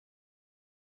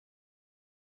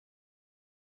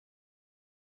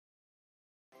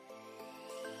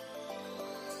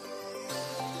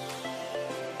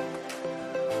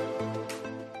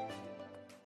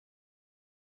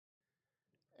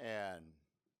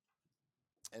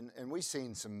And we've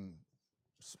seen some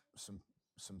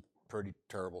pretty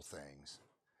terrible things.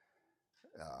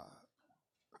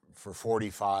 For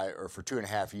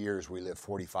 2.5 years, we lived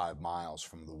 45 miles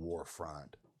from the war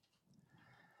front.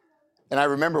 And I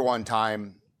remember one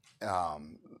time,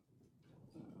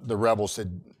 the rebels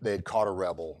they had caught a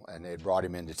rebel and they had brought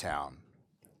him into town.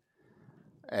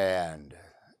 And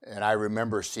I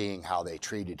remember seeing how they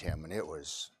treated him, and it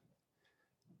was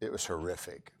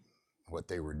horrific what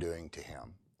they were doing to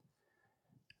him.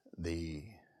 The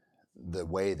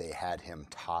way they had him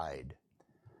tied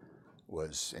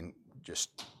was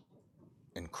just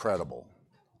incredible.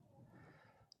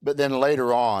 But then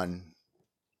later on,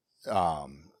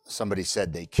 somebody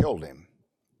said they killed him,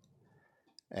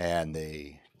 and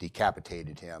they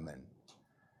decapitated him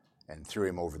and threw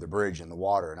him over the bridge in the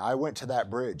water. And I went to that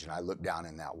bridge and I looked down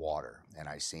in that water and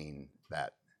I seen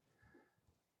that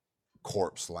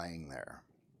corpse laying there.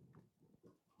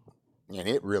 And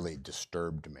it really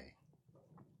disturbed me.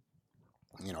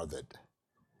 You know,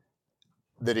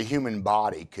 that a human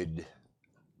body could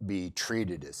be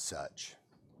treated as such.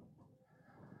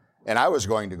 And I was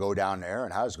going to go down there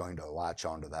and I was going to latch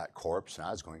onto that corpse and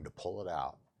I was going to pull it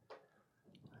out.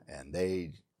 And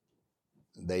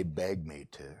they begged me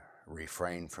to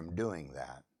refrain from doing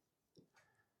that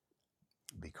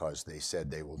because they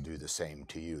said they will do the same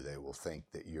to you. They will think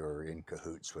that you're in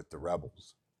cahoots with the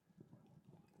rebels.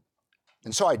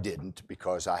 And so I didn't,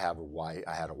 because I had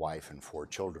a wife and 4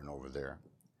 children over there.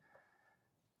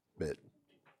 But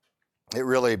it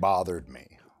really bothered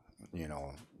me, you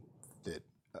know, that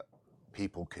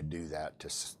people could do that to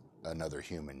another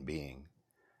human being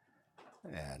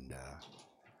and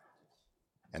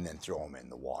then throw them in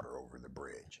the water over the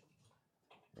bridge.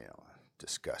 You know,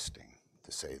 disgusting,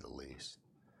 to say the least.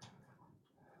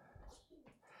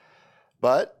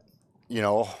 But, you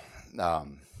know,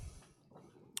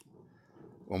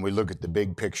 when we look at the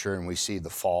big picture and we see the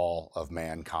fall of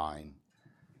mankind,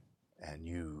 and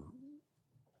you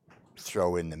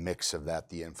throw in the mix of that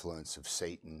the influence of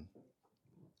Satan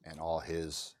and all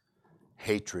his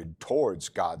hatred towards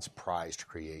God's prized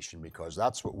creation, because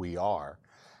that's what we are.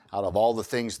 Out of all the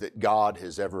things that God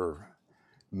has ever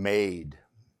made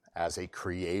as a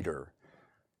creator,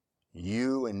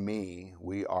 you and me,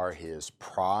 we are his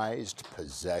prized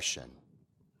possession.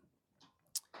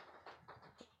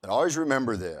 And always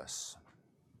remember this.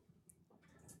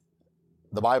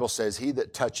 The Bible says, he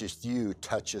that toucheth you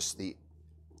toucheth the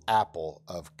apple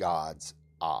of God's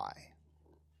eye.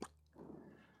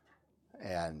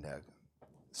 And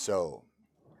so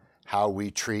how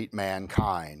we treat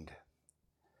mankind,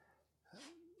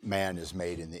 man is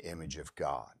made in the image of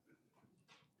God.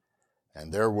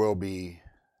 And there will be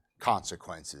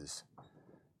consequences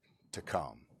to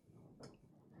come.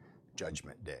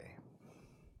 Judgment Day.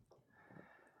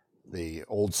 The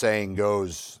old saying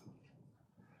goes,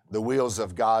 the wheels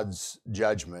of God's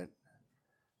judgment,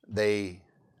 they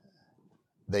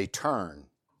turn,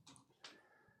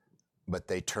 but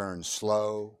they turn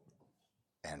slow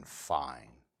and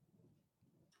fine.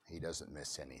 He doesn't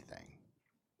miss anything.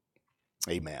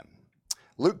 Amen.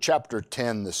 Luke chapter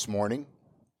 10 this morning.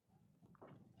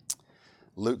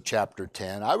 Luke chapter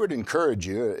 10. I would encourage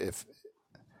you, if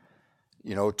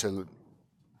you know, to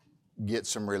get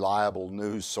some reliable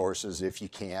news sources if you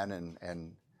can,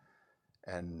 and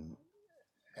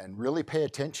really pay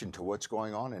attention to what's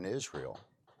going on in Israel.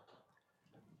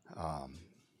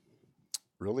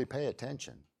 Really pay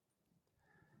attention.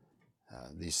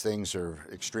 These things are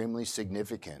extremely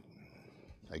significant.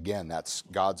 Again, that's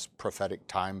God's prophetic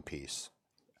timepiece,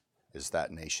 is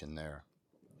that nation there.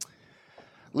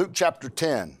 Luke chapter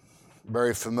 10,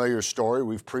 very familiar story.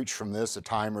 We've preached from this a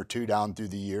time or two down through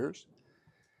the years.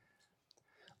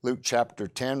 Luke chapter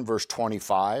 10, verse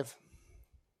 25.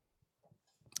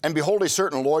 And behold, a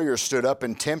certain lawyer stood up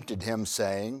and tempted him,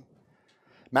 saying,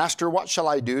 Master, what shall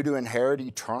I do to inherit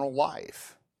eternal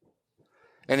life?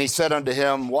 And he said unto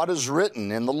him, What is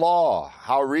written in the law?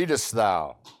 How readest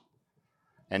thou?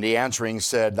 And he answering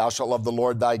said, Thou shalt love the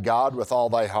Lord thy God with all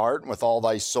thy heart, and with all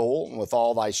thy soul, and with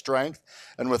all thy strength,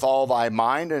 and with all thy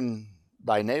mind, and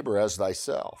thy neighbor as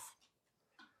thyself.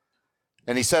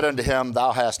 And he said unto him,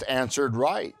 Thou hast answered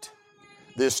right.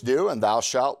 This do, and thou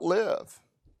shalt live.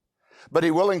 But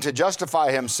he, willing to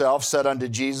justify himself, said unto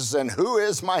Jesus, And who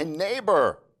is my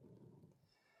neighbor?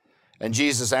 And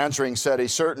Jesus answering said, A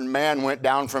certain man went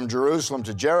down from Jerusalem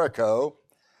to Jericho,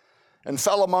 and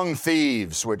fell among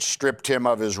thieves, which stripped him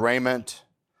of his raiment,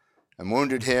 and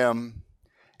wounded him,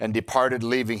 and departed,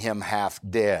 leaving him half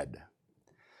dead.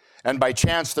 And by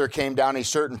chance there came down a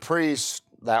certain priest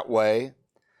that way,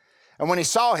 and when he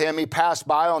saw him, he passed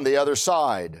by on the other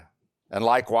side. And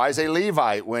likewise a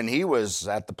Levite, when he was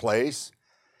at the place,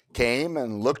 came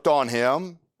and looked on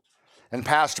him and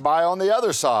passed by on the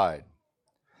other side.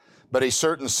 But a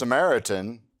certain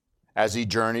Samaritan, as he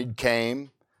journeyed,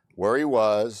 came where he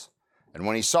was, and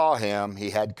when he saw him, he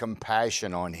had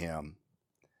compassion on him,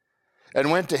 and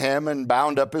went to him and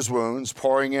bound up his wounds,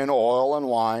 pouring in oil and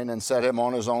wine, and set him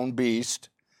on his own beast,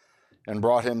 and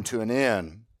brought him to an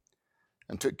inn,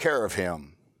 and took care of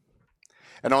him.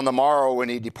 And on the morrow when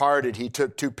he departed, he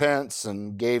took 2 pence,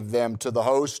 and gave them to the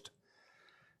host,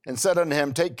 and said unto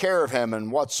him, Take care of him,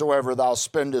 and whatsoever thou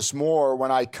spendest more,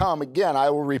 when I come again,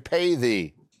 I will repay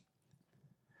thee.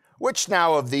 Which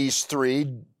now of these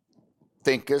 3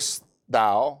 thinkest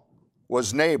thou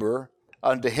was neighbor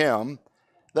unto him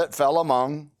that fell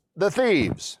among the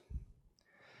thieves?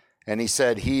 And he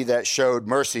said, He that showed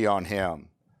mercy on him.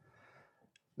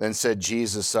 Then said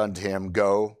Jesus unto him,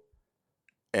 Go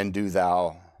and do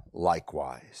thou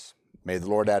likewise. May the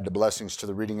Lord add the blessings to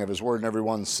the reading of his word. And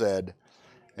everyone said,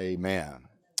 Amen.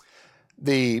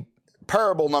 The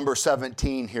parable number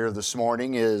 17 here this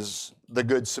morning is the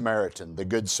Good Samaritan, the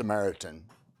Good Samaritan.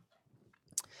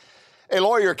 A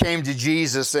lawyer came to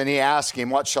Jesus and he asked him,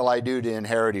 What shall I do to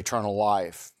inherit eternal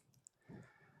life?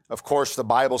 Of course, the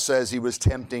Bible says he was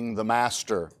tempting the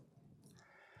master.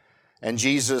 And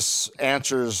Jesus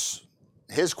answers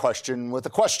his question with a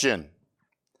question.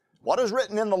 What is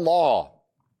written in the law?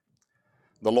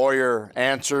 The lawyer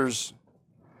answers,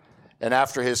 and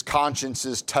after his conscience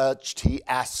is touched, he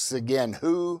asks again,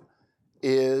 Who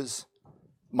is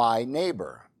my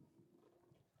neighbor?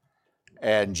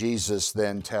 And Jesus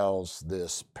then tells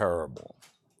this parable.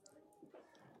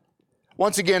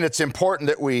 Once again, it's important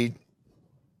that we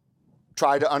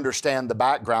try to understand the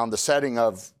background, the setting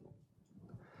of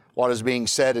what is being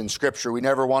said in Scripture. We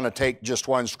never want to take just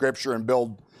one Scripture and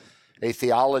build a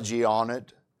theology on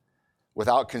it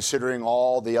without considering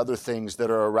all the other things that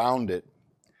are around it.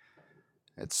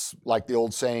 It's like the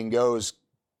old saying goes,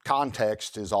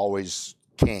 context is always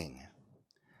king.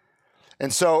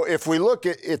 And so if we look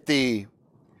at the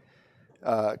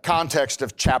context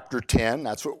of chapter 10,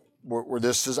 that's where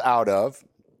this is out of,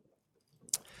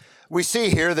 we see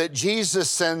here that Jesus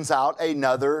sends out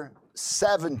another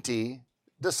 70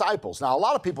 disciples. Now, a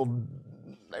lot of people,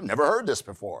 they've never heard this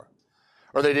before,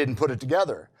 or they didn't put it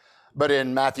together. But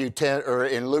in Matthew 10, or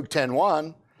in Luke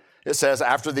 10:1, it says,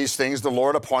 After these things, the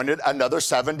Lord appointed another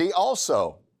 70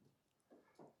 also.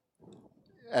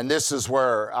 And this is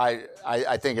where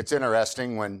I think it's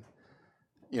interesting when,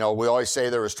 we always say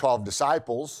there was 12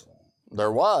 disciples.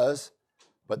 There was,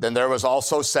 but then there was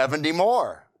also 70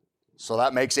 more. So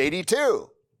that makes 82.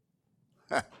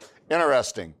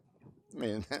 Interesting. I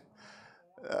mean,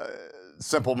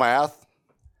 simple math.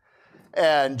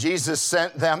 And Jesus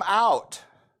sent them out,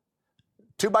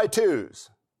 2 by 2s.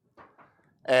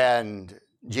 And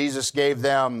Jesus gave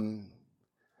them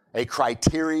a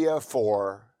criteria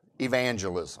for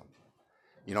evangelism.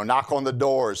 Knock on the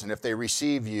doors, and if they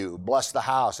receive you, bless the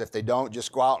house. If they don't,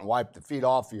 just go out and wipe the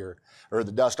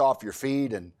dust off your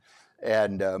feet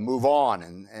and move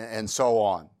on and so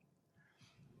on.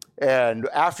 And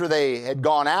after they had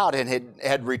gone out and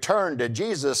had returned to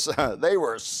Jesus, they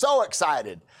were so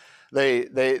excited.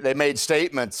 They made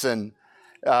statements, and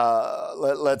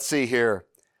let's see here.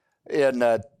 In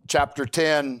chapter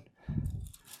 10,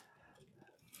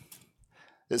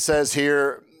 it says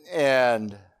here,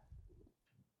 and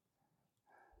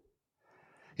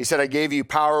he said, I gave you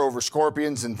power over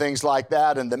scorpions and things like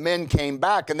that. And the men came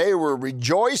back and they were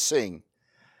rejoicing.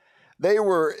 They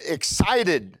were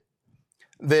excited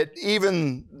that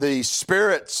even the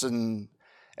spirits and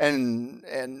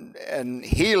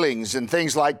healings and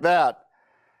things like that,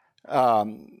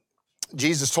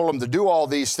 Jesus told them to do all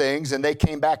these things, and they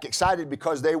came back excited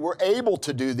because they were able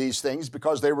to do these things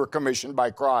because they were commissioned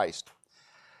by Christ.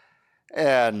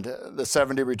 And the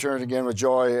 70 returned again with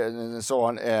joy and so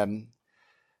on. And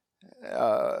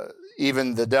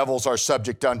even the devils are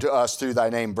subject unto us through thy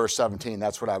name, verse 17.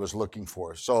 That's what I was looking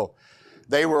for. So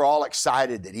they were all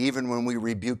excited that even when we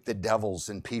rebuked the devils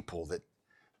in people,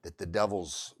 that the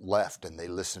devils left and they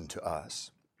listened to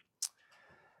us.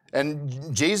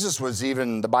 And Jesus was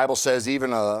even, the Bible says,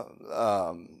 even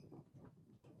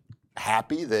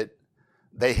happy that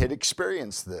they had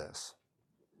experienced this.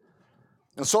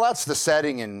 And so that's the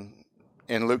setting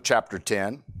in Luke chapter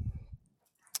 10.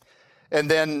 And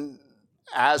then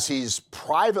as he's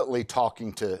privately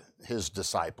talking to his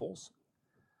disciples,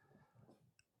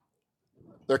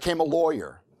 there came a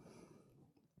lawyer.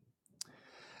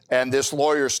 And this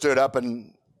lawyer stood up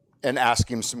and asked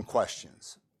him some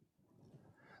questions.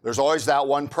 There's always that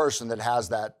one person that has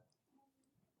that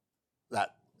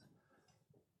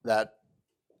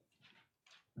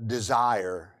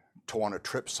desire to want to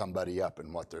trip somebody up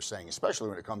in what they're saying, especially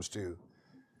when it comes to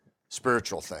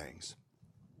spiritual things.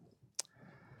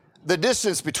 The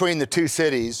distance between the two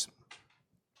cities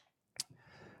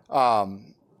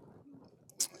from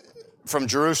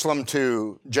Jerusalem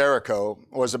to Jericho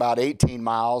was about 18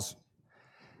 miles.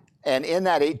 And in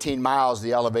that 18 miles,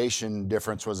 the elevation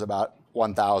difference was about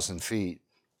 1,000 feet.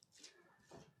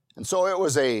 And so it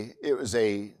was a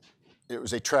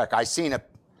trek. I seen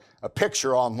a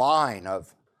picture online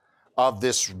of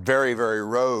this very, very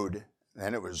road,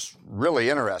 and it was really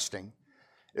interesting.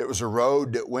 It was a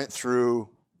road that went through,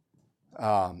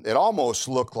 it almost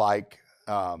looked like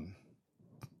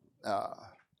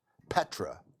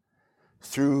Petra,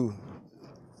 through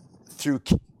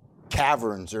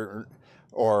caverns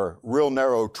or real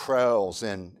narrow trails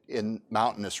in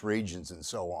mountainous regions and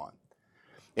so on.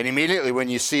 And immediately when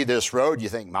you see this road, you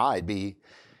think, my, it'd be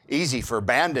easy for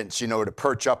bandits, to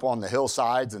perch up on the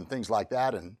hillsides and things like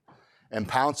that and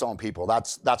pounce on people.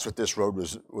 That's what this road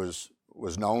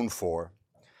was known for.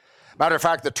 Matter of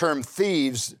fact, the term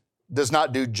thieves does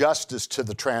not do justice to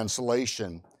the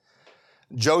translation.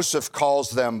 Joseph calls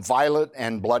them violent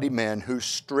and bloody men who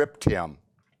stripped him.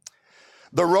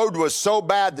 The road was so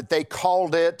bad that they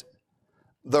called it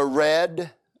the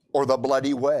Red or the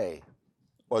Bloody Way,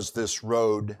 was this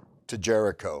road to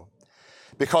Jericho,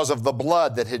 because of the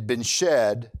blood that had been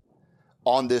shed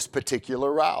on this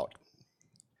particular route.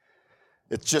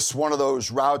 It's just one of those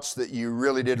routes that you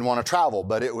really didn't want to travel,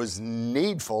 but it was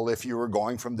needful if you were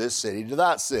going from this city to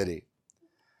that city.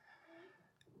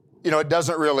 It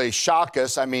doesn't really shock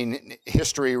us. I mean,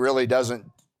 history really doesn't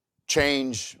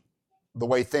change the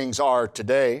way things are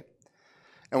today.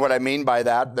 And what I mean by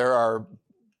that, there are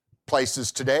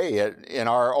places today in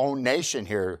our own nation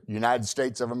here, United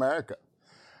States of America.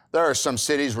 There are some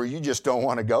cities where you just don't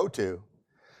want to go to.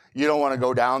 You don't want to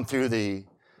go down through the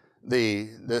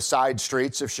side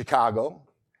streets of Chicago.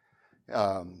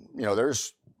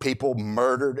 There's people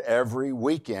murdered every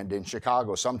weekend in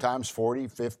Chicago, sometimes 40,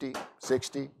 50,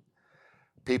 60.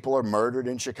 People are murdered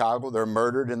in Chicago. They're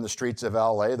murdered in the streets of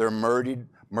LA. They're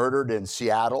murdered in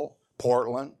Seattle,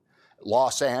 Portland,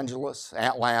 Los Angeles,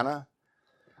 Atlanta.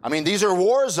 I mean, these are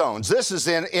war zones. This is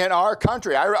in our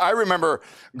country. I remember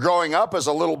growing up as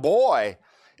a little boy,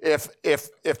 if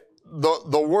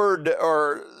the word,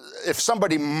 or if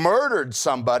somebody murdered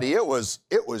somebody, it was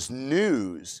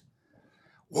news.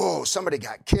 Whoa, somebody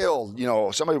got killed,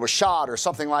 somebody was shot or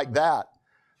something like that.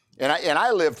 And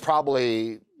I lived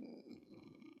probably,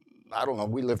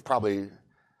 we lived probably an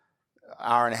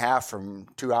hour and a half from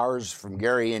 2 hours from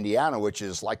Gary, Indiana, which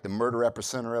is like the murder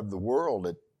epicenter of the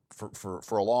world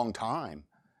for a long time.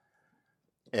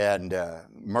 And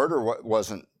murder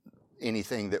wasn't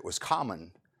anything that was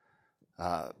common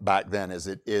back then as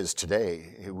it is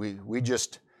today.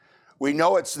 We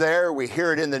know it's there, we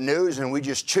hear it in the news, and we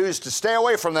just choose to stay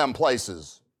away from them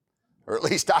places. Or at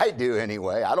least I do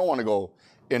anyway. I don't want to go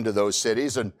into those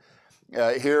cities. And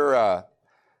here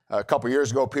a couple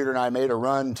years ago, Peter and I made a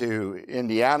run to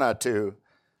Indiana to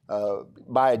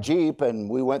buy a Jeep, and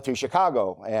we went through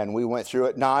Chicago, and we went through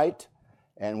at night,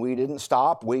 and we didn't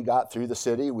stop. We got through the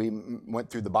city. We went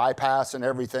through the bypass and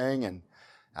everything, and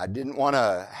I didn't want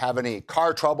to have any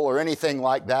car trouble or anything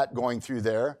like that going through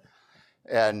there.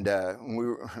 And we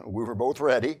were both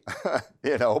ready,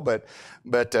 but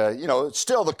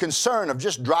still the concern of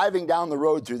just driving down the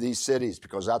road through these cities,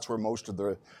 because that's where most of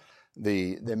the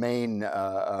main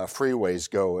freeways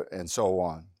go and so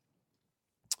on.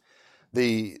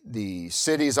 The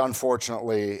cities,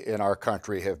 unfortunately, in our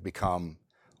country have become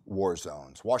war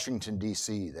zones. Washington,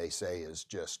 D.C., they say, is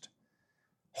just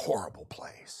a horrible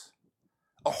place.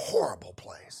 A horrible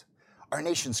place. Our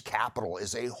nation's capital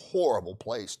is a horrible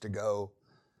place to go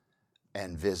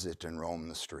and visit and roam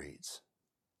the streets.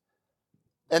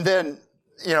 And then,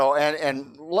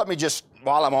 and let me just,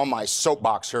 while I'm on my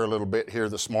soapbox here a little bit here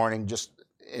this morning, just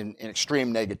in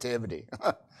extreme negativity.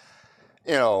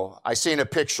 I seen a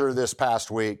picture this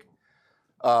past week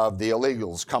of the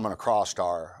illegals coming across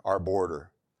our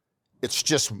border. It's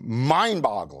just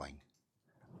mind-boggling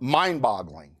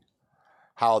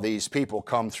how these people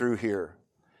come through here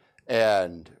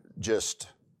and just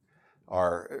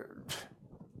are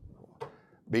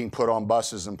being put on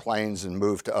buses and planes and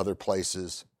moved to other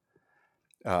places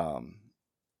around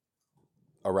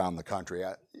the country.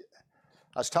 I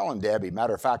was telling Debbie,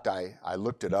 matter of fact, I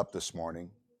looked it up this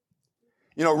morning.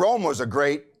 Rome was a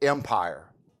great empire.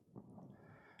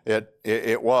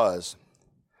 It was.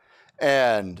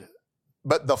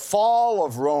 But the fall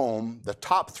of Rome, the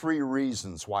top 3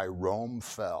 reasons why Rome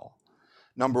fell.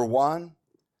 Number 1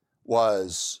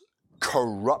 was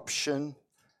corruption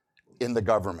in the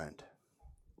government.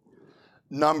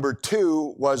 Number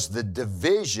 2 was the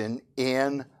division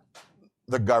in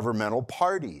the governmental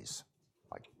parties,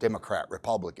 like Democrat,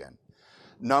 Republican.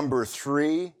 Number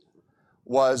 3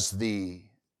 was the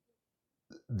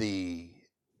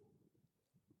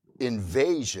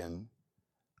invasion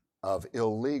of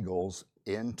illegals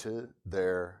into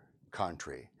their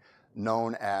country,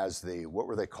 known as what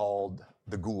were they called?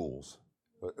 The ghouls.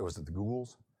 Was it the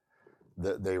ghouls?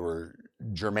 They were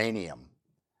germanium.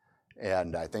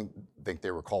 And I think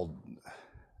they were called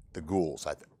the ghouls,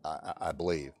 I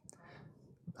believe.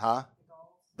 Huh?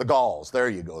 The Gauls. There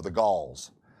you go, the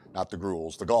Gauls. Not the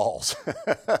Gruels, the Gauls.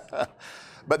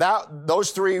 But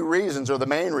those 3 reasons are the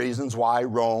main reasons why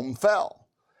Rome fell.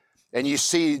 And you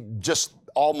see just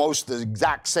almost the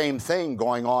exact same thing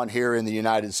going on here in the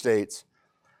United States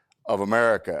of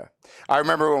America. I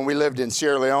remember when we lived in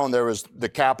Sierra Leone, there was the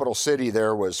capital city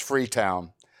there was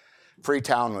Freetown.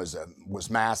 Freetown was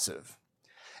massive.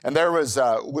 And there was,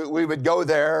 we would go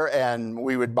there and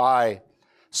we would buy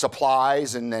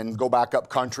supplies and then go back up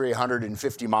country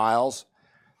 150 miles.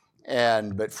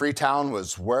 But Freetown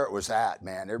was where it was at,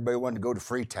 man. Everybody wanted to go to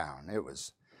Freetown. It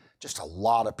was just a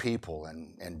lot of people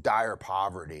and dire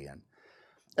poverty.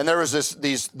 And there was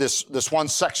this one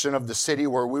section of the city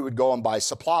where we would go and buy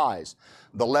supplies.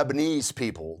 The Lebanese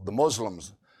people, the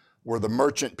Muslims, were the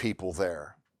merchant people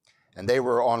there. And they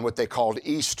were on what they called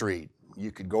E Street.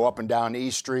 You could go up and down E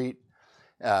Street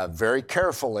very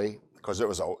carefully because it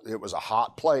was a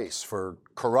hot place for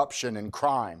corruption and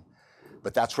crime.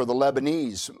 But that's where the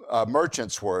Lebanese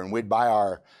merchants were, and we'd buy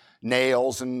our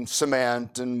nails and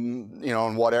cement and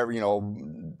and whatever,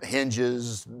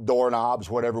 hinges, doorknobs,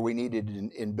 whatever we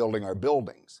needed in building our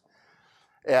buildings.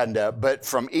 But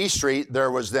from E Street,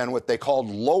 there was then what they called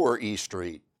Lower E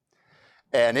Street,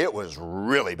 and it was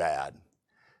really bad.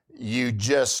 You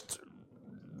just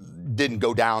didn't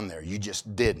go down there. You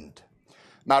just didn't.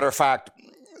 Matter of fact,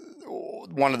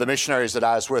 one of the missionaries that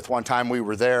I was with one time, we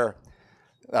were there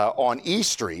on E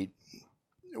Street.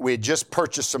 We had just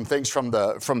purchased some things from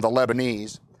the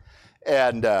Lebanese,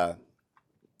 and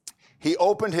he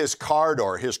opened his car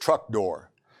door, his truck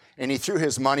door, and he threw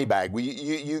his money bag.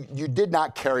 You did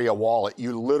not carry a wallet.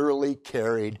 You literally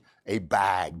carried a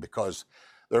bag because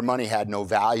their money had no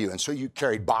value, and so you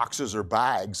carried boxes or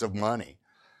bags of money.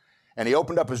 And he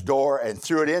opened up his door and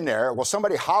threw it in there. Well,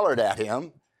 somebody hollered at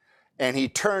him, and he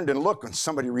turned and looked, and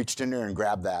somebody reached in there and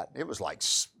grabbed that. It was like,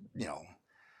 a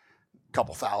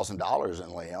couple $1,000s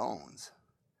in leones.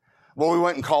 Well, we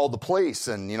went and called the police,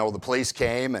 and the police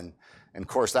came, and of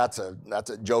course that's a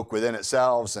joke within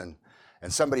itself.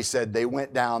 And somebody said they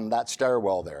went down that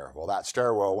stairwell there. Well, that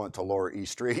stairwell went to Lower E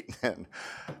Street, and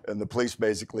the police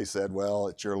basically said, "Well,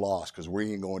 it's your loss because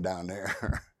we ain't going down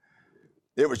there."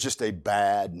 It was just a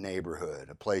bad neighborhood,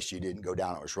 a place you didn't go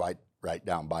down. It was right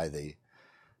down by the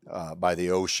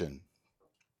ocean.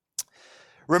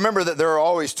 Remember that there are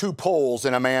always 2 poles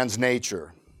in a man's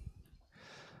nature.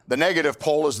 The negative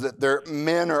pole is that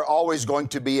men are always going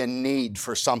to be in need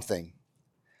for something.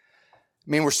 I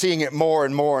mean, we're seeing it more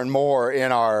and more and more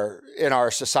in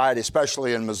our society,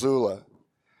 especially in Missoula.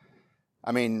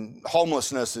 I mean,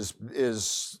 homelessness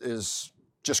is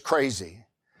just crazy.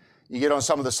 You get on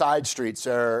some of the side streets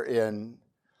there in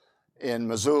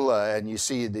Missoula, and you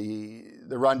see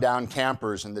the rundown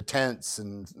campers and the tents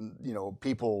and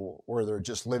people where they're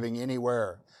just living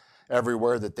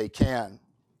everywhere that they can.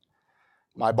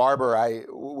 My barber,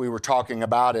 we were talking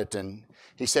about it, and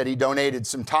he said he donated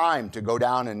some time to go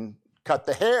down and cut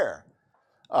the hair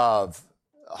of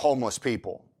homeless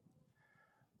people.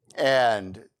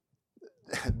 And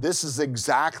this is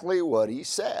exactly what he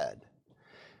said.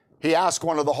 He asked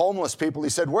one of the homeless people, he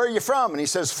said, "Where are you from?" And he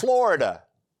says, "Florida."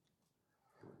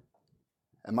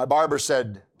 And my barber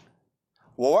said,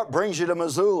 "Well, what brings you to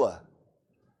Missoula?"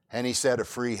 And he said, "A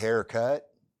free haircut."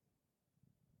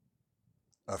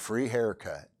 A free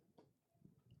haircut.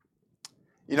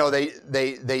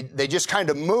 They just kind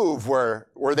of move where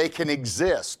they can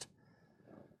exist,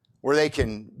 where they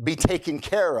can be taken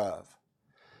care of.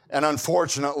 And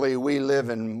unfortunately, we live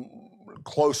in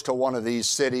close to one of these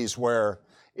cities where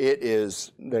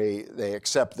they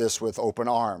accept this with open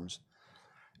arms.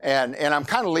 And I'm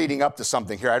kind of leading up to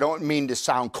something here. I don't mean to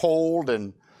sound cold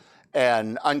and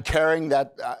uncaring.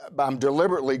 That I'm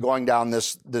deliberately going down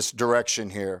this direction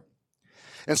here.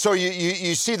 And so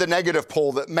you see the negative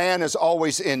pole that man is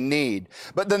always in need.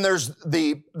 But then there's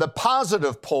the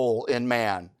positive pole in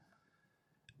man.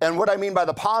 And what I mean by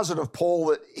the positive pole,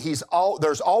 that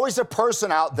there's always a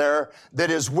person out there that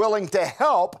is willing to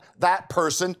help that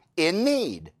person in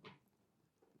need.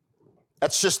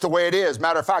 That's just the way it is.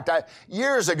 Matter of fact,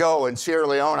 years ago in Sierra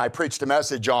Leone, I preached a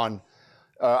message on,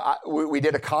 we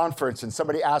did a conference and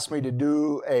somebody asked me to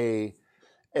do a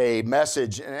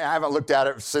message, and I haven't looked at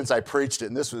it since I preached it,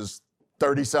 and this was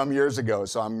 30 some years ago,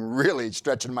 so I'm really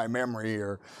stretching my memory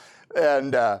here.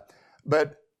 And,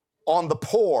 but on the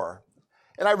poor,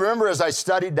 and I remember as I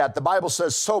studied that, the Bible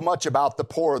says so much about the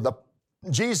poor.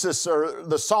 Jesus or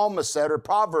the psalmist said, or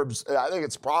Proverbs, I think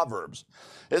it's Proverbs,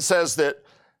 it says that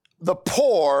the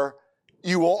poor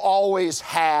you will always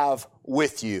have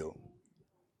with you.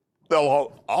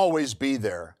 They'll always be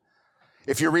there.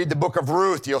 If you read the book of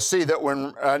Ruth, you'll see that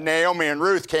when Naomi and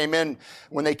Ruth came in,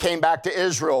 when they came back to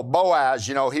Israel, Boaz,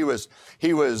 he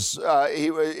was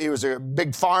a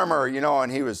big farmer,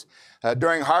 and he was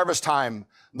during harvest time.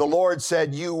 The Lord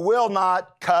said, "You will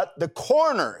not cut the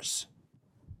corners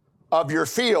of your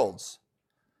fields,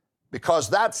 because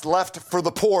that's left for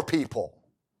the poor people.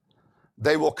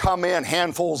 They will come in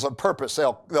handfuls of purpose.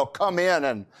 They'll come in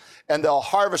and they'll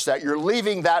harvest that. You're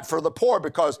leaving that for the poor,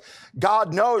 because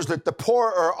God knows that the poor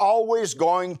are always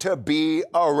going to be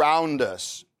around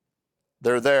us.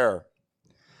 They're there.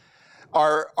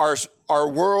 Our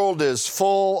world is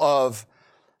full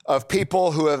of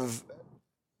people who have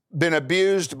been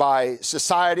abused by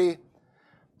society,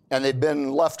 and they've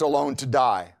been left alone to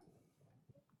die.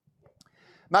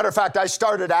 Matter of fact, I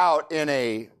started out in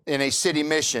a city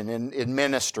mission in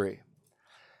ministry.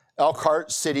 Elkhart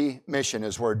City Mission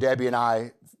is where Debbie and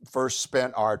I first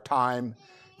spent our time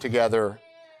together.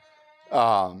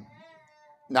 Not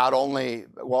only,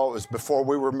 it was before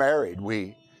we were married.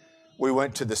 We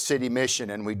went to the city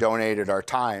mission and we donated our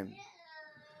time.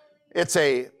 It's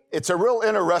a real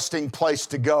interesting place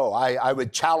to go. I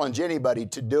would challenge anybody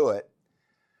to do it.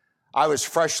 I was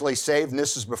freshly saved, and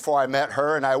this is before I met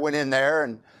her, and I went in there,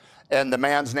 and the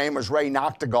man's name was Ray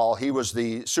Noctegal. He was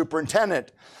the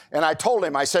superintendent. And I told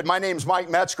him, I said, "My name's Mike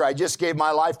Metzger. I just gave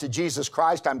my life to Jesus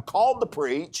Christ. I'm called to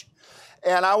preach,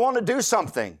 and I want to do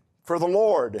something for the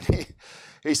Lord." And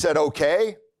he said,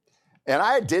 "Okay." And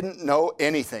I didn't know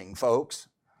anything, folks.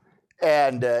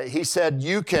 And he said,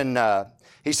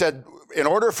 in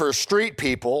order for street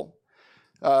people,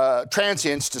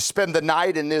 transients, to spend the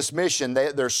night in this mission,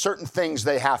 there's certain things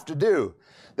they have to do.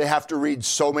 They have to read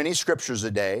so many scriptures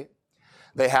a day.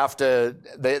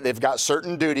 They've got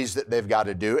certain duties that they've got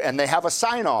to do, and they have a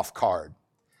sign-off card.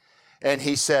 And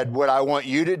he said, "What I want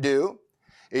you to do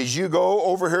is you go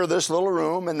over here to this little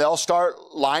room, and they'll start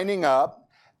lining up,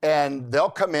 and they'll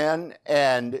come in,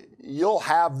 and you'll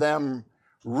have them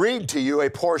read to you a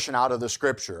portion out of the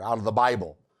scripture, out of the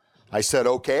Bible." I said,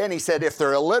 "Okay." And he said, "If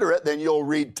they're illiterate, then you'll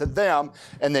read to them,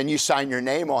 and then you sign your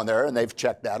name on there," and they've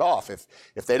checked that off.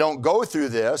 If they don't go through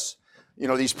this,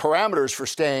 these parameters for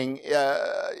staying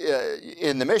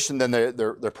in the mission, then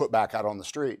they're put back out on the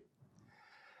street.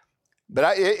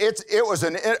 But it was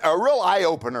a real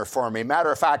eye-opener for me.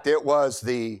 Matter of fact,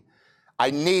 I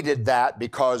needed that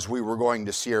because we were going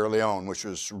to Sierra Leone, which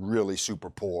was really super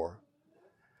poor.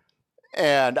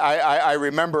 And I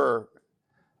remember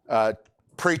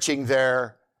preaching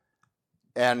there,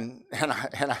 and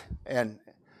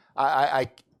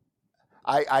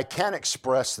I can't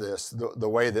express this the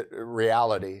way that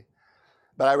reality,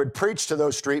 but I would preach to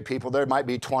those street people. There might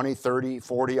be 20, 30,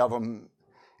 40 of them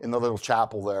in the little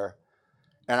chapel there,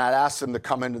 and I'd ask them to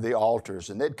come into the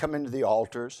altars, and they'd come into the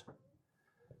altars,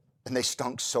 and they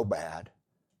stunk so bad,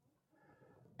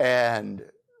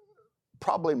 and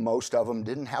probably most of them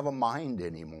didn't have a mind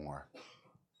anymore.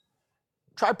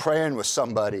 Try praying with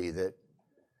somebody that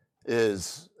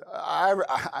is, I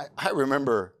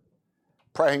remember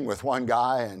praying with one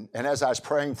guy, and as I was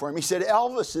praying for him, he said,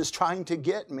 "Elvis is trying to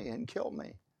get me and kill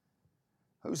me."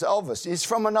 Who's Elvis? He's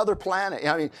from another planet.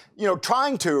 I mean,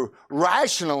 trying to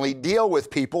rationally deal with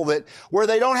people where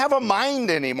they don't have a mind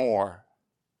anymore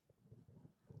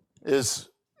is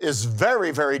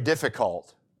very, very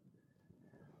difficult.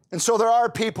 And so there are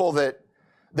people that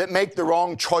make the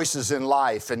wrong choices in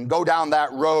life and go down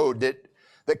that road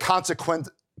that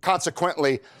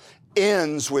consequently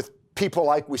ends with people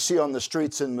like we see on the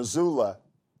streets in Missoula.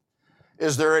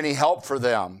 Is there any help for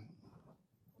them?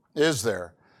 Is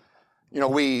there?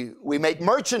 We make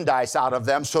merchandise out of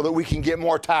them so that we can get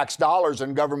more tax dollars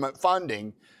and government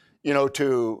funding, and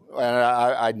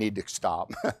I need to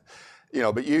stop,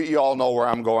 but you all know where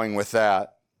I'm going with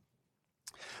that.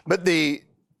 But the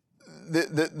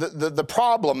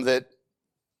problem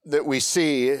that we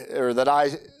see, or that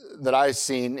I've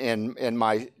seen in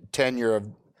my tenure of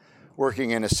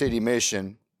working in a city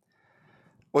mission,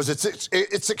 was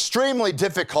it's extremely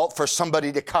difficult for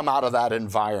somebody to come out of that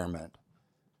environment.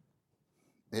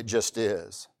 It just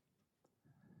is.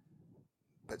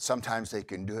 but sometimes they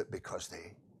can do it because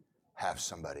they have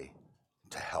somebody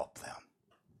to help them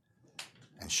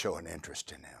and show an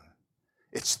interest in them.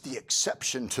 It's the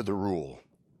exception to the rule.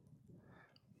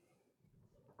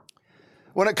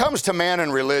 When it comes to man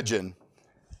and religion,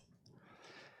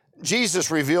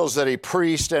 Jesus reveals that a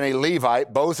priest and a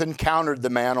Levite both encountered the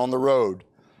man on the road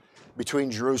between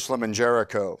Jerusalem and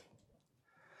Jericho.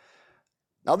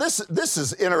 Now this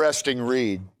is interesting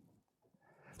read.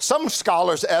 Some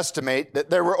scholars estimate that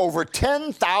there were over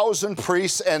 10,000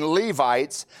 priests and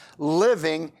Levites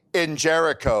living in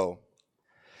Jericho.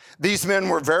 These men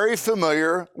were very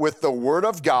familiar with the Word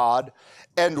of God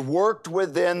and worked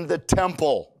within the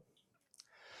temple.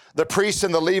 The priests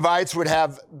and the Levites would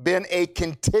have been a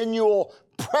continual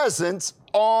presence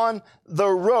on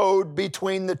the road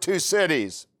between the two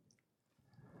cities.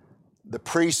 The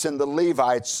priests and the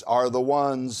Levites are the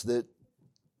ones that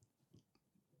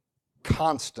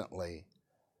constantly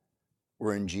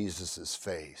were in Jesus'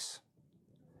 face.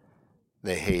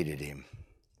 They hated him.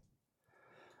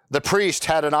 The priest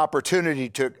had an opportunity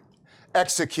to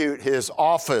execute his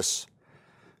office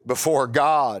before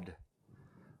God,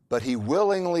 but he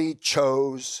willingly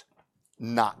chose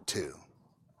not to.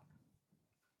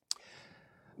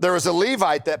 There was a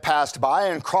Levite that passed by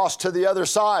and crossed to the other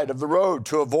side of the road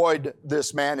to avoid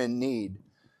this man in need.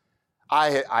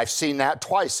 I've seen that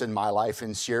twice in my life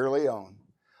in Sierra Leone.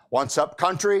 Once up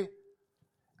country,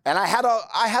 and I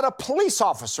had a police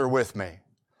officer with me.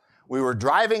 We were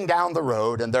driving down the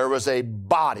road, and there was a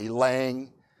body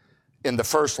laying in the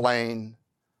first lane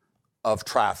of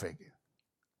traffic.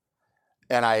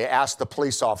 And I asked the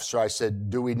police officer, I said,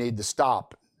 do we need to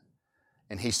stop?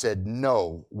 And he said,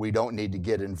 no, we don't need to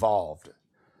get involved.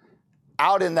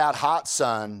 Out in that hot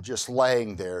sun, just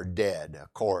laying there dead, a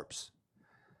corpse.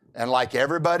 And like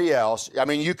everybody else, I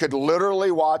mean, you could literally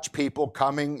watch people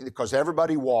coming, because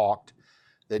everybody walked.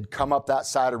 They'd come up that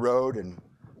side of the road and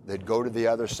they'd go to the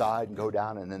other side and go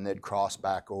down, and then they'd cross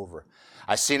back over.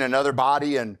 I seen another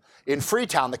body in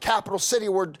Freetown, the capital city,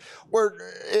 where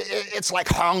it's like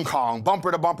Hong Kong,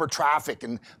 bumper to bumper traffic,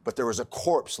 but there was a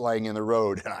corpse laying in the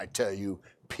road, and I tell you,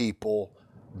 people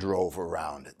drove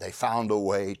around it. They found a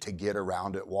way to get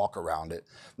around it, walk around it.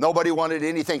 Nobody wanted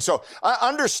anything. So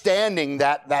understanding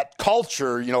that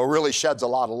culture, really sheds a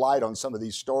lot of light on some of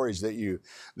these stories that you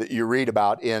read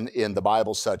about in the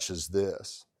Bible, such as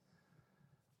this.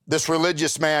 This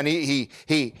religious man, he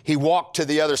walked to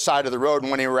the other side of the road,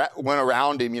 and when he went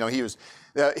around him, he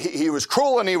was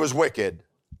cruel and he was wicked.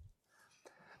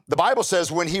 The Bible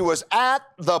says when he was at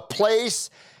the place,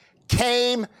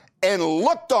 came and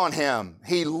looked on him.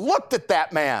 He looked at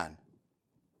that man.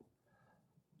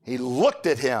 He looked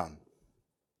at him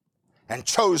and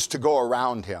chose to go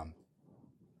around him.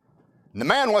 And the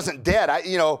man wasn't dead.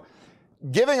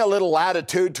 Giving a little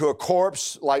latitude to a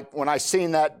corpse, like when I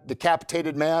seen that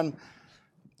decapitated man,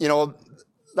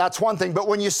 that's one thing. But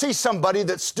when you see somebody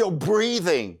that's still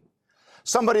breathing,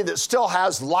 somebody that still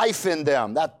has life in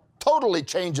them, that totally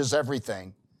changes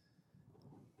everything.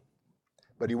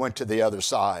 But he went to the other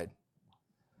side.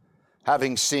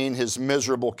 Having seen his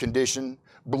miserable condition,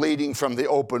 bleeding from the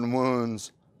open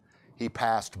wounds, he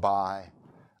passed by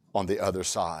on the other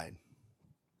side.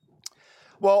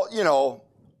 Well,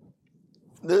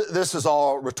 this is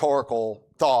all rhetorical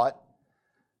thought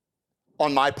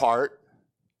on my part,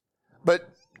 but,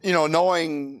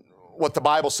 knowing what the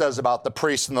Bible says about the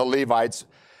priests and the Levites,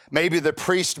 maybe the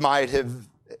priest might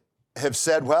have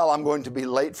said, well, I'm going to be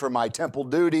late for my temple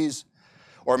duties,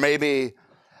 or maybe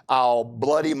I'll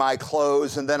bloody my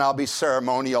clothes and then I'll be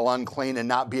ceremonial unclean and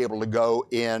not be able to go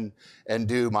in and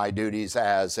do my duties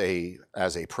as a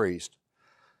priest.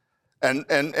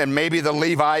 And maybe the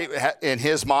Levite, in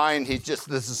his mind, this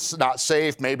is not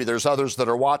safe. Maybe there's others that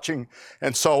are watching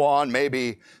and so on.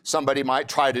 Maybe somebody might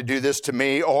try to do this to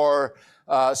me, or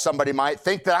somebody might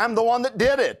think that I'm the one that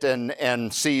did it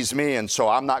and sees me, and so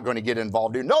I'm not going to get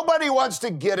involved. Nobody wants to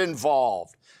get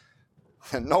involved.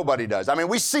 Nobody does. I mean,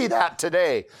 we see that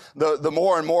today. The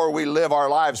more and more we live our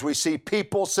lives, we see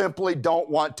people simply don't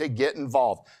want to get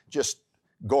involved. Just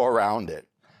go around it.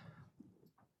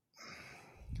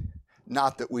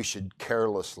 Not that we should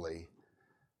carelessly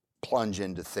plunge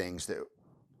into things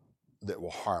that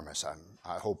will harm us.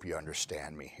 I hope you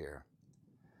understand me here.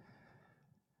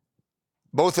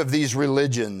 Both of these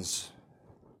religions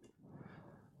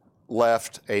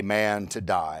left a man to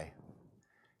die.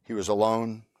 He was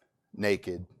alone,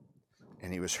 naked,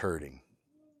 and he was hurting.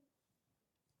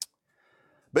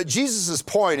 But Jesus'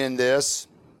 point in this,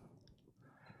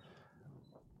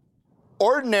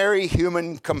 ordinary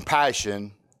human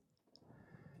compassion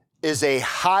is a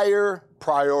higher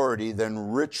priority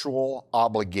than ritual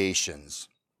obligations.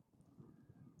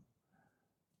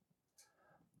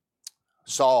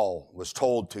 Saul was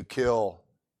told to kill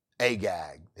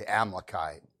Agag, the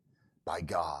Amalekite, by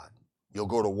God. You'll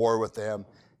go to war with them,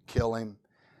 kill him,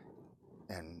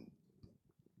 and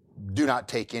do not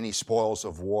take any spoils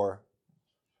of war.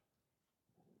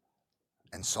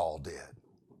 And Saul did.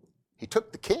 He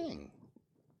took the king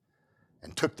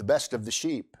and took the best of the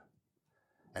sheep,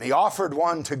 and he offered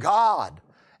one to God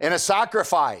in a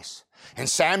sacrifice. And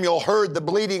Samuel heard the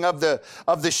bleating of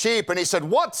the sheep, and he said,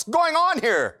 "What's going on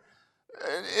here?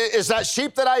 Is that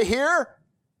sheep that I hear?"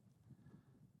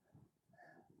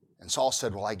 And Saul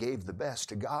said, "Well, I gave the best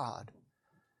to God."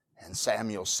 And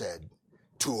Samuel said,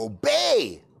 "To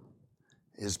obey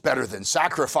is better than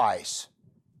sacrifice.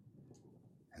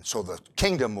 And so the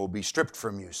kingdom will be stripped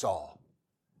from you, Saul."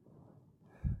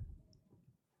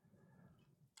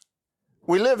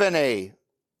 We live in a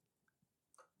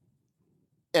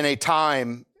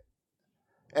time,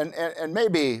 and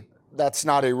maybe that's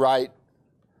not a right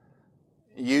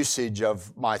usage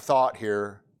of my thought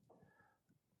here.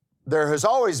 There has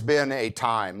always been a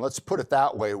time, let's put it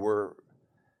that way, where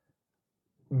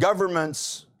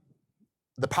governments,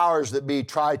 the powers that be,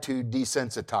 try to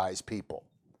desensitize people.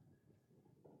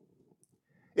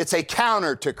 It's a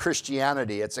counter to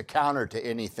Christianity. It's a counter to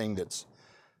anything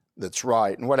that's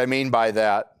right. And what I mean by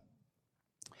that,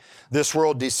 this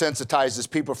world desensitizes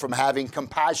people from having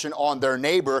compassion on their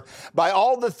neighbor by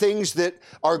all the things that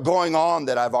are going on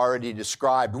that I've already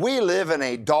described. We live in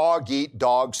a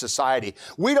dog-eat-dog society.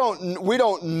 We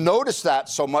don't notice that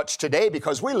so much today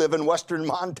because we live in western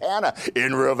Montana,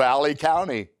 in Rio Valley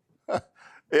County.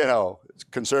 It's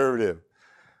conservative.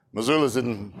 Missoula's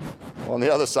on the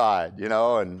other side,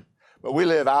 but we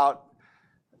live out,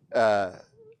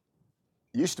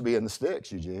 used to be in the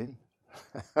sticks, Eugene.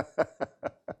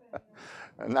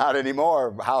 Not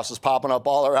anymore. Houses popping up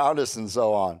all around us and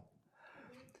so on.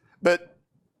 But,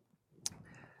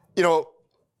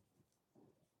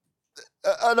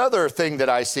 another thing that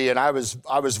I see, and I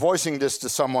was voicing this to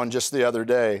someone just the other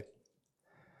day,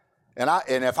 and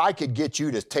if I could get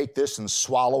you to take this and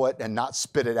swallow it and not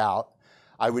spit it out,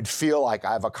 I would feel like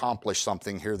I've accomplished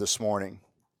something here this morning.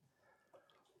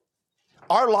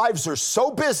 Our lives are so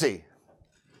busy.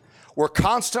 We're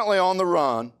constantly on the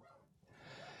run,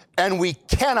 and we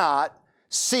cannot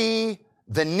see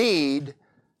the need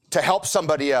to help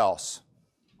somebody else.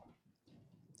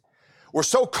 We're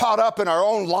so caught up in our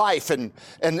own life and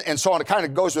so on. It kind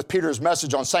of goes with Peter's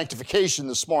message on sanctification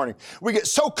this morning. We get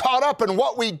so caught up in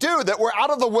what we do that we're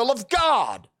out of the will of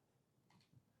God.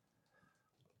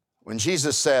 When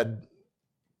Jesus said,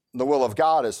 the will of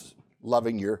God is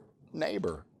loving your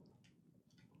neighbor.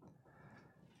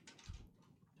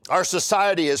 Our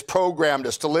society has programmed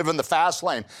us to live in the fast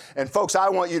lane. And folks, I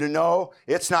want you to know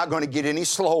it's not going to get any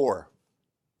slower.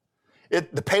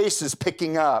 The pace is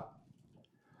picking up.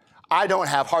 I don't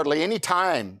have hardly any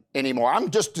time anymore.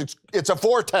 It's a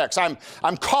vortex. I'm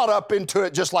caught up into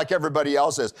it just like everybody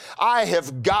else is. I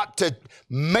have got to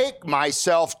make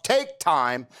myself take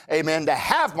time, amen, to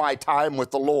have my time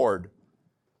with the Lord.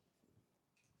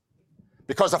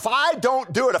 Because if I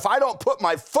don't do it, if I don't put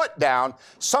my foot down,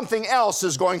 something else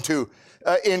is going to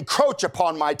encroach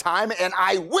upon my time, and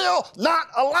I will not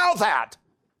allow that.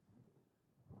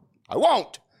 I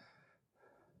won't.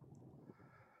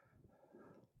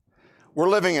 We're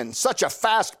living in such a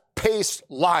fast-paced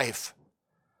life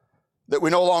that we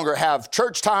no longer have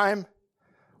church time,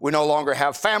 we no longer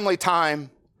have family time,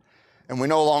 and we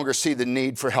no longer see the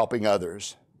need for helping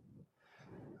others.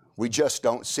 We just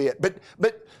don't see it.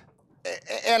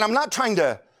 And I'm not trying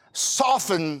to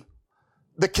soften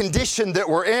the condition that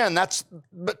we're in.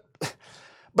 But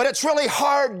it's really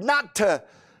hard not to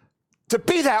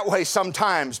be that way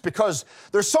sometimes because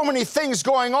there's so many things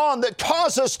going on that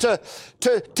cause us to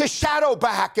shadow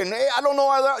back. And I don't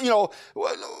know,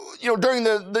 during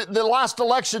the last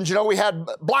elections, we had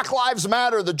Black Lives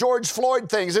Matter, the George Floyd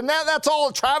things, and that's all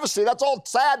a travesty. That's all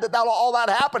sad that all that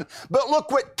happened. But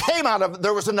look what came out of it.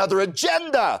 There was another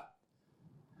agenda.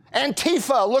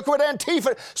 Antifa, look what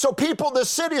Antifa. So people, the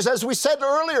cities, as we said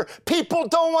earlier, people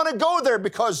don't want to go there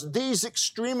because these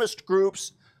extremist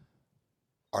groups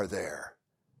are there.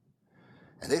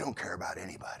 And they don't care about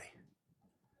anybody.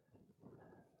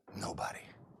 Nobody.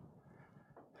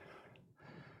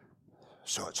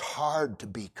 So it's hard to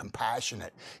be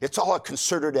compassionate. It's all a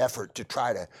concerted effort to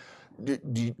try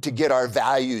to get our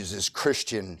values as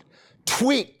Christian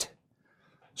tweaked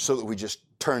so that we just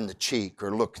turn the cheek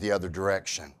or look the other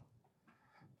direction.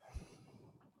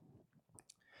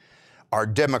 Our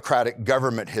democratic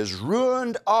government has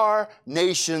ruined our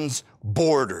nation's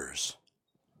borders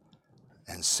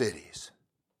and cities.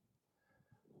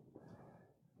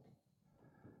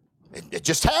 It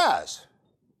just has.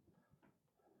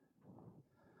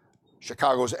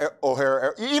 Chicago's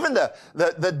O'Hare, even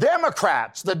the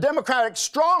Democrats, the Democratic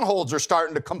strongholds are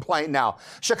starting to complain now.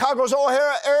 Chicago's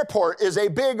O'Hare Airport is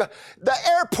the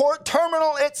airport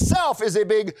terminal itself is a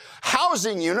big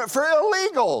housing unit for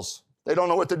illegals. They don't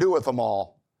know what to do with them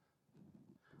all.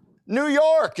 New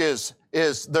York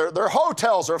their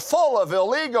hotels are full of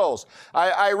illegals.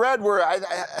 I read where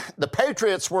the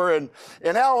Patriots were in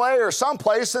LA or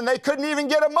someplace and they couldn't even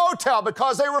get a motel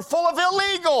because they were full of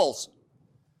illegals.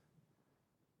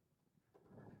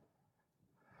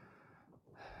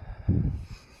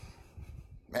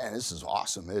 Man, this is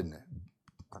awesome, isn't it?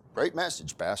 Great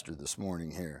message, Pastor, this morning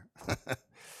here.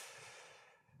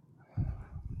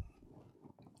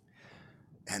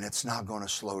 And it's not going to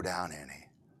slow down any.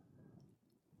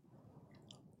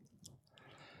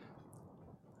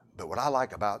 But what I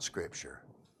like about Scripture,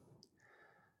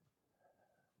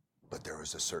 but there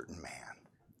was a certain man.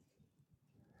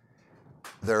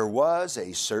 There was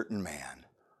a certain man.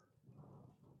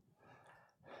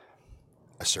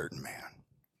 A certain man.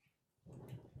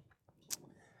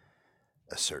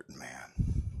 A certain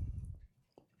man.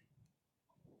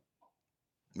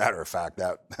 Matter of fact,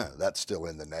 that's still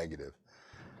in the negative.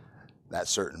 That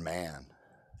certain man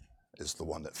is the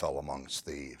one that fell amongst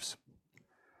thieves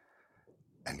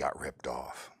and got ripped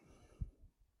off.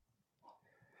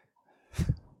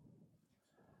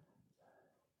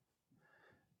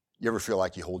 You ever feel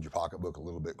like you hold your pocketbook a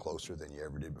little bit closer than you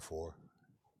ever did before?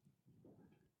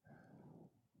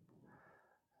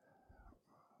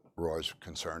 We're always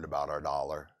concerned about our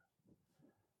dollar.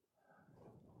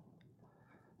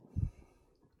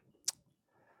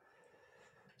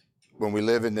 When we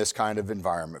live in this kind of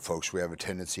environment, folks, we have a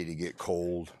tendency to get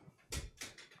cold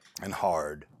and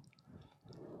hard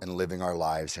and living our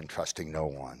lives and trusting no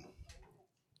one.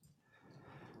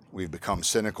 We've become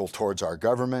cynical towards our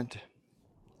government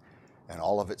and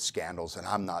all of its scandals, and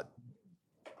I'm not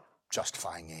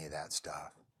justifying any of that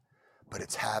stuff, but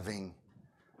it's having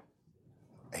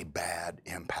a bad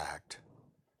impact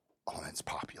on its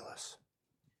populace.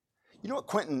 You know what,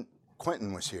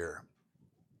 Quentin was here.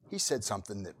 He said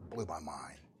something that blew my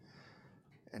mind.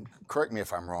 And correct me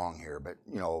if I'm wrong here, but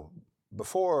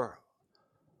before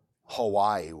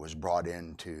Hawaii was brought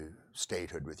into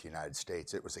statehood with the United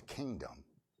States, it was a kingdom.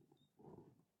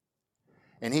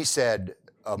 And he said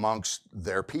amongst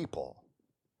their people,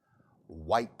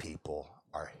 white people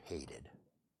are hated.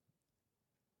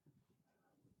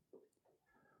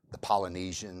 The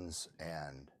Polynesians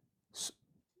and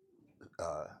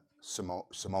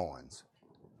Samoans,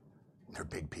 they're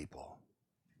big people.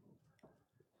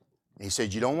 And he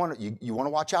said, you want to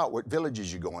watch out what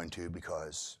villages you go into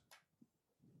because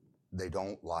they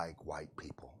don't like white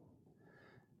people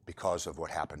because of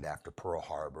what happened after Pearl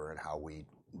Harbor and how we,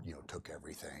 took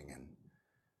everything.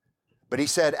 But he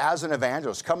said, as an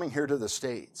evangelist coming here to the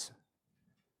States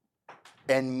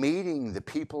and meeting the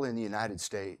people in the United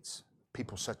States,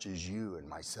 people such as you and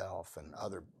myself and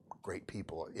other great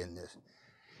people in this,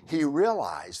 he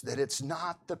realized that it's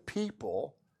not the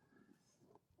people,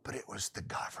 but it was the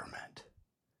government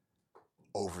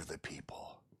over the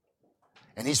people.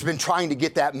 And he's been trying to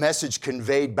get that message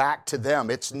conveyed back to them.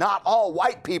 It's not all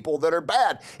white people that are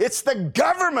bad. It's the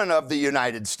government of the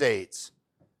United States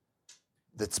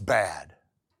that's bad.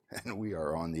 And we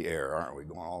are on the air, aren't we?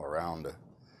 Going all around.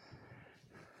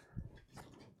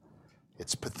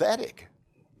 It's pathetic.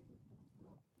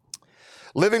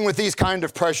 Living with these kind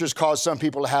of pressures cause some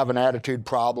people to have an attitude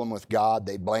problem with God.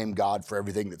 They blame God for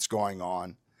everything that's going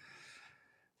on.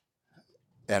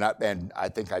 And I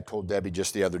think I told Debbie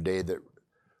just the other day that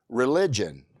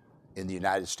religion in the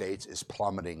United States is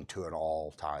plummeting to an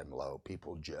all-time low.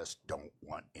 People just don't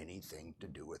want anything to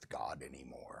do with God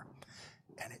anymore.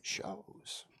 And it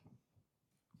shows.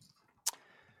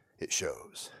 It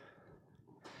shows.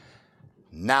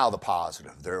 Now the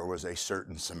positive. There was a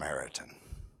certain Samaritan.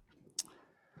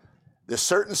 This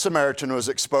certain Samaritan was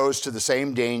exposed to the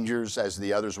same dangers as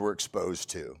the others were exposed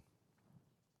to.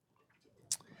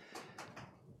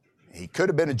 He could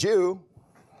have been a Jew,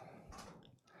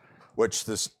 which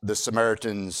the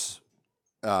Samaritans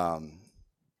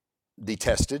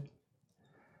detested,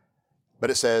 but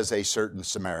it says a certain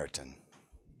Samaritan.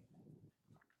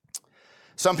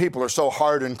 Some people are so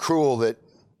hard and cruel that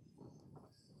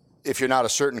if you're not a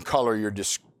certain color, you're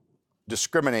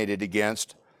discriminated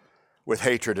against with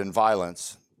hatred and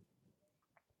violence.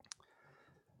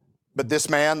 But this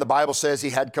man, the Bible says he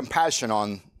had compassion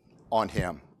on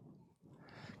him.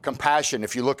 Compassion,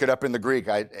 if you look it up in the Greek,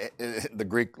 the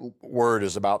Greek word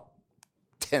is about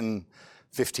 10,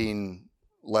 15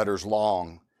 letters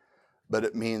long, but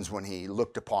it means when he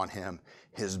looked upon him,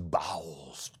 his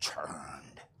bowels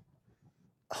churned.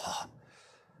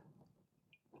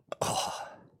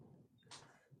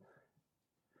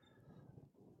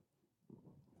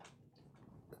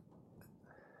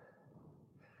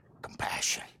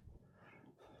 Compassion.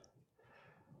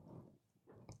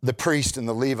 The priest and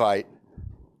the Levite,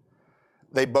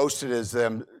 they boasted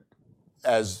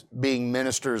as being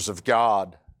ministers of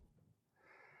God.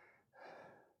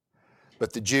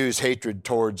 But the Jews' hatred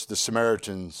towards the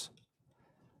Samaritans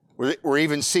were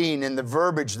even seen in the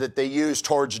verbiage that they used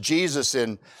towards Jesus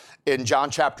in John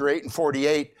chapter 8 and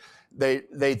 48.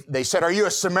 They said, "Are you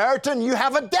a Samaritan? You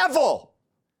have a devil."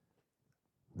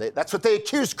 That's what they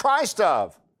accused Christ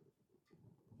of.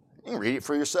 You can read it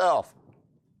for yourself.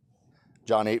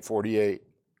 John 8:48.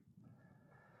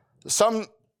 Some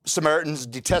Samaritans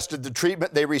detested the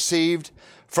treatment they received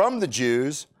from the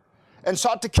Jews and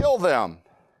sought to kill them.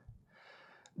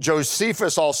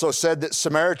 Josephus also said that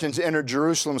Samaritans entered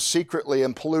Jerusalem secretly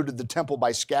and polluted the temple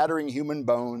by scattering human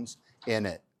bones in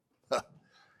it.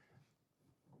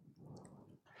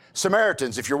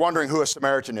 Samaritans, if you're wondering who a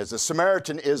Samaritan is, a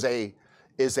Samaritan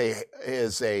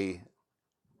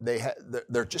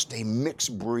they're just a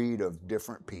mixed breed of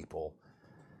different people,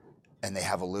 and they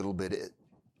have a little bit of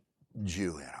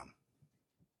Jew in them.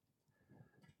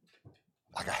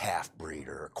 Like a half-breed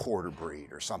or a quarter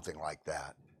breed or something like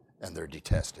that, and they're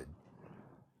detested.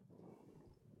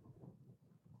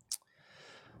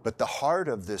 But the heart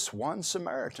of this one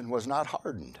Samaritan was not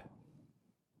hardened.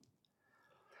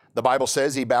 The Bible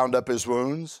says he bound up his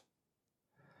wounds,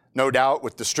 no doubt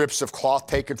with the strips of cloth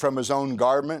taken from his own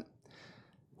garment.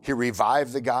 He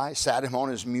revived the guy, sat him on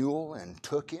his mule, and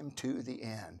took him to the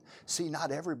inn. See,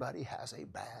 not everybody has a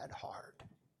bad heart.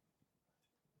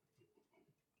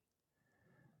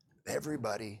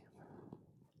 Everybody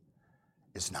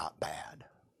is not bad.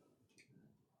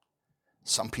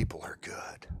 Some people are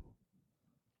good.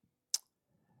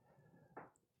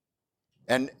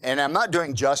 And I'm not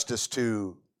doing justice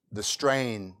to the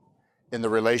strain in the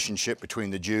relationship between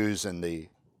the Jews and the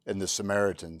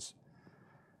Samaritans.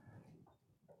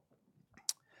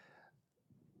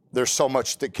 There's so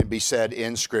much that can be said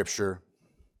in Scripture.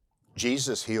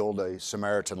 Jesus healed a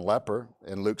Samaritan leper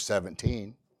in Luke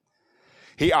 17.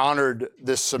 He honored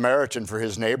this Samaritan for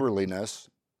his neighborliness.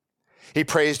 He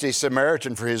praised a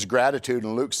Samaritan for his gratitude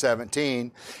in Luke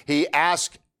 17. He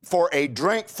asked for a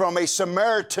drink from a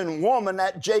Samaritan woman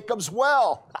at Jacob's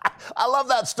well. I love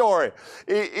that story.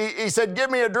 He said, "Give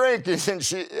me a drink." And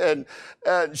she said,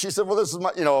 "Well, this is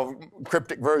my,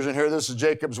 cryptic version here. This is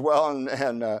Jacob's well."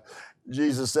 And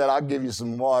Jesus said, "I'll give you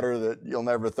some water that you'll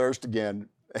never thirst again."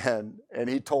 And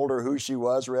he told her who she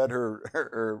was, read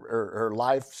her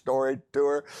life story to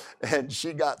her, and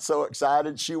she got so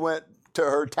excited she went to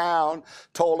her town,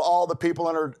 told all the people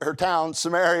in her town,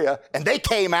 Samaria, and they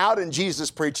came out and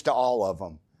Jesus preached to all of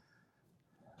them.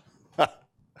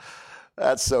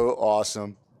 That's so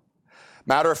awesome.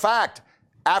 Matter of fact,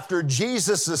 after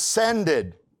Jesus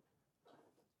ascended,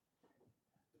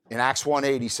 in Acts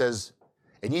 1:8, he says,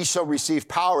 "And ye shall receive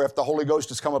power if the Holy Ghost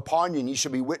has come upon you, and ye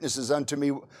shall be witnesses unto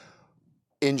me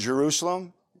in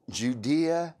Jerusalem,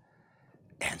 Judea,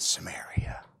 and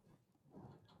Samaria."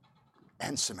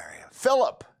 And Samaria.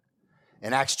 Philip,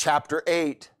 in Acts chapter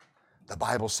 8, the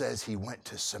Bible says he went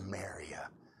to Samaria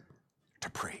to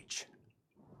preach.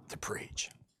 The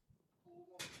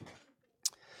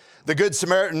Good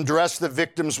Samaritan dressed the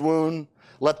victim's wound,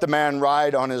 let the man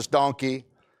ride on his donkey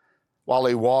while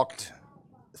he walked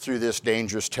through this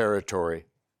dangerous territory.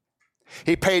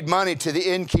 He paid money to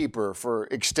the innkeeper for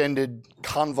extended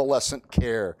convalescent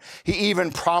care. He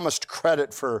even promised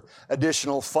credit for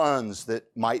additional funds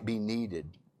that might be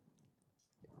needed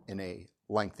in a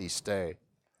lengthy stay.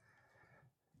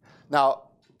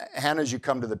 Now, Hannah, as you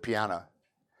come to the piano,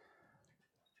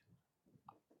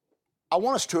 I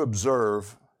want us to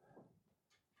observe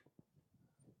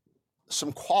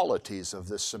some qualities of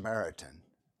this Samaritan.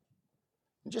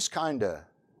 And just kind of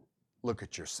look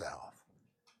at yourself.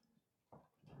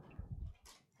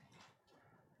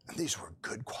 And these were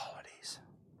good qualities.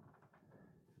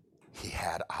 He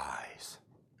had eyes.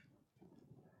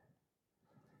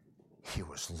 He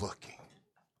was looking.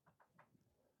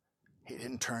 He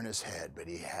didn't turn his head, but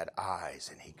he had eyes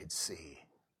and he could see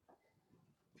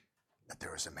that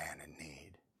there was a man in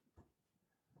need.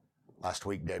 Last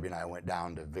week, Debbie and I went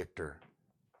down to Victor.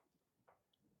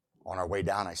 On our way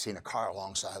down, I seen a car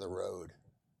alongside the road.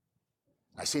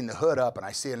 I seen the hood up, and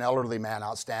I see an elderly man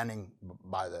out standing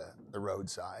by the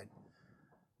roadside.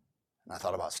 And I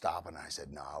thought about stopping, and I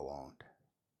said, "No, I won't,"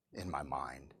 in my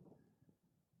mind.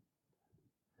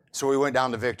 So we went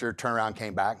down to Victor, turned around,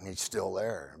 came back, and he's still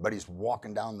there. But he's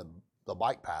walking down the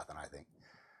bike path, and I think,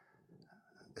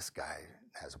 this guy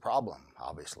has a problem,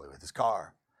 obviously, with his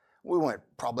car. We went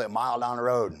probably a mile down the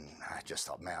road, and I just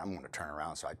thought, man, I'm going to turn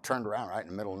around. So I turned around right in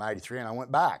the middle of 93, and I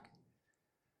went back.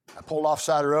 I pulled off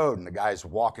side of the road, and the guy's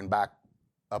walking back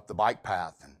up the bike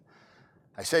path. And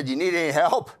I said, you need any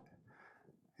help?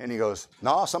 And he goes,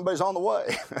 no, somebody's on the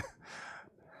way.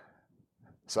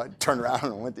 So I turned around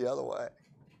and went the other way.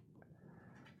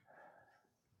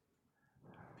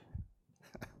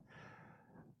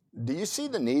 Do you see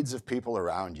the needs of people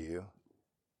around you?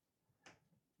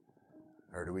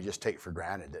 Or do we just take for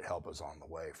granted that help is on the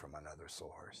way from another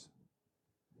source?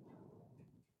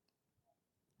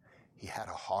 He had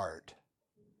a heart.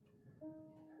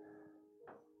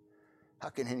 How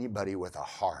can anybody with a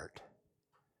heart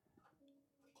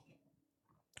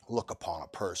look upon a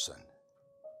person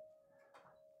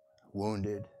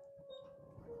wounded,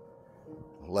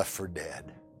 left for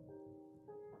dead?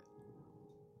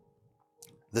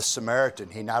 This Samaritan,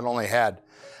 he not only had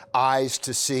eyes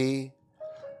to see,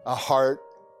 a heart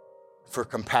for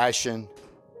compassion,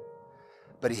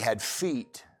 but he had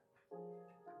feet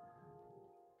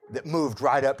that moved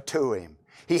right up to him.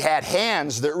 He had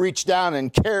hands that reached down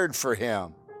and cared for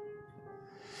him.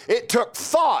 It took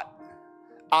thought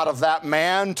out of that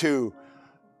man to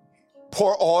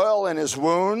pour oil in his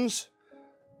wounds.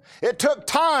 It took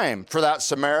time for that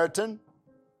Samaritan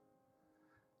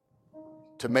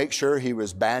to make sure he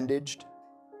was bandaged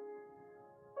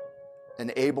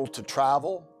and able to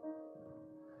travel.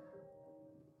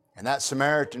 And that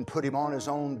Samaritan put him on his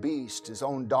own beast, his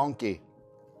own donkey.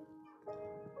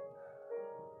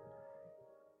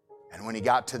 And when he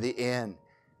got to the inn,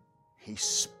 he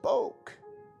spoke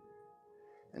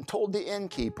and told the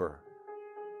innkeeper,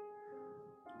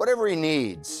 whatever he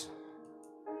needs,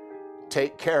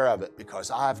 take care of it, because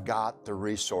I've got the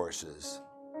resources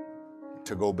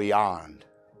to go beyond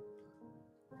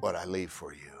what I leave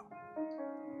for you.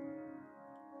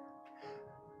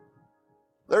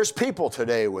 There's people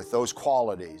today with those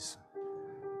qualities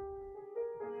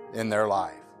in their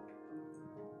life.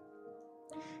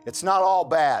 It's not all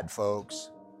bad, folks.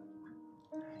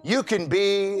 You can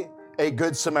be a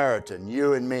good Samaritan,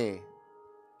 you and me,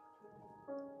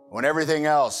 when everything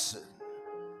else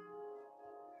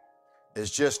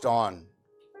is just on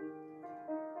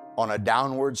a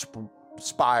downward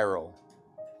spiral.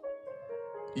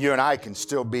 You and I can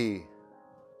still be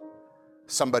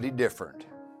somebody different.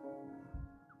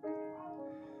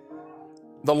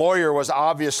 The lawyer was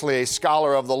obviously a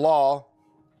scholar of the law,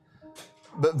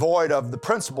 but void of the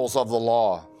principles of the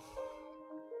law.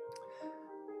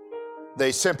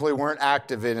 They simply weren't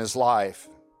active in his life.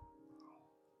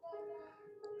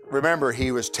 Remember,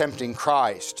 he was tempting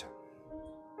Christ.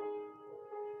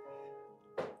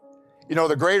 You know,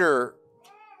 the greater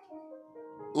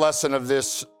lesson of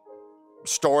this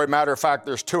story, matter of fact,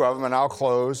 there's two of them, and I'll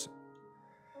close.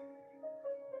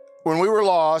 When we were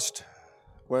lost,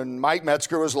 when Mike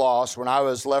Metzger was lost, when I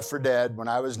was left for dead, when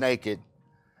I was naked,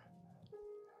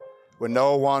 when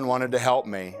no one wanted to help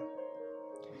me,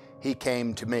 he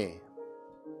came to me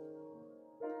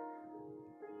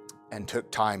and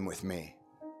took time with me.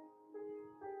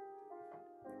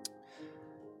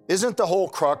 Isn't the whole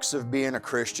crux of being a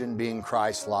Christian being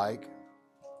Christ-like?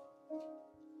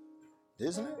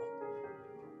 Isn't it?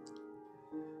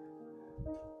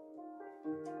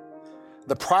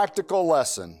 The practical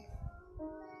lesson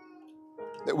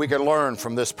that we can learn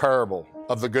from this parable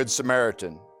of the Good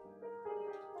Samaritan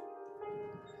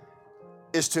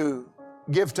is to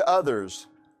give to others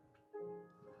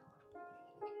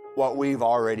what we've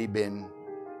already been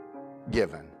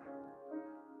given.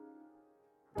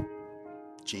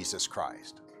 Jesus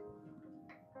Christ.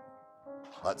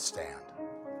 Let's stand.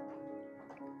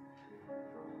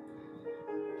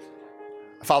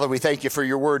 Father, we thank you for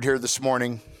your word here this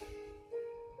morning.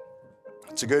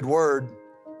 It's a good word.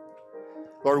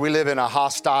 Lord, we live in a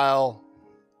hostile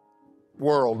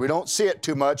world. We don't see it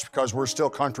too much because we're still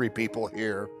country people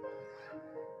here.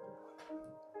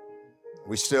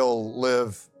 We still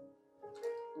live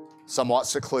somewhat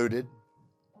secluded.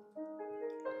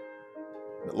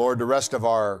 But Lord, the rest of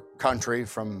our country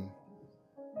from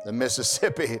the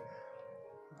Mississippi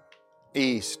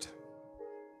east,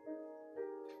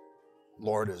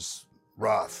 Lord, is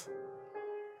rough.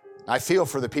 I feel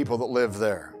for the people that live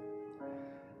there.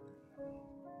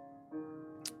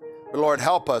 But Lord,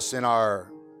 help us in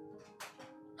our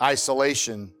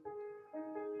isolation.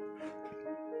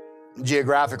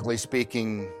 Geographically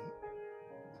speaking,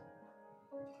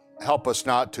 help us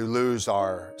not to lose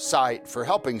our sight for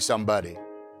helping somebody.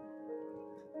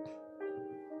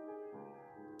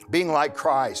 Being like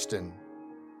Christ and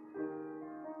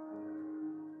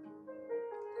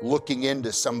looking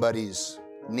into somebody's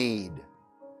need.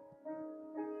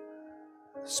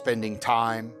 Spending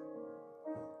time,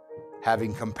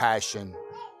 having compassion,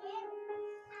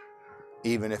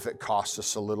 even if it costs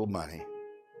us a little money.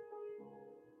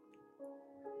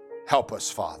 Help us,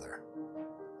 Father,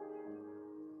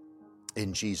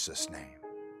 in Jesus' name.